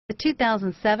The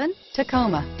 2007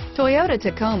 Tacoma. Toyota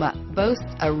Tacoma boasts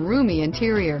a roomy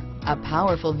interior, a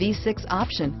powerful V6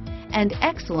 option, and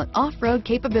excellent off-road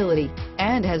capability,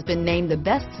 and has been named the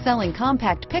best-selling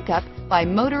compact pickup by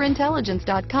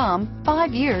MotorIntelligence.com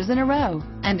 5 years in a row,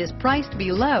 and is priced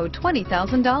below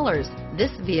 $20,000.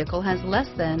 This vehicle has less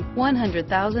than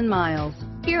 100,000 miles.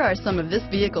 Here are some of this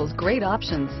vehicle's great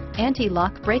options: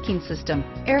 anti-lock braking system,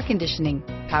 air conditioning,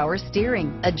 power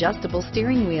steering, adjustable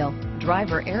steering wheel,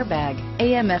 driver airbag,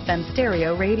 AM/FM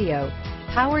stereo radio,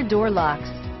 power door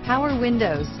locks, power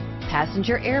windows,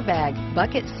 passenger airbag,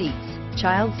 bucket seats,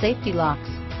 child safety locks,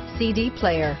 CD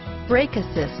player, brake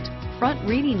assist, front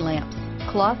reading lamps,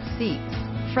 cloth seats,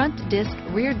 front disc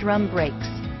rear drum brakes,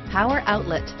 power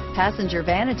outlet, passenger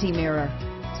vanity mirror,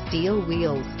 steel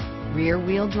wheels, rear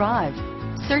wheel drive.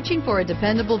 Searching for a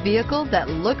dependable vehicle that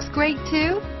looks great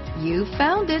too? You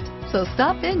found it, so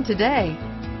stop in today.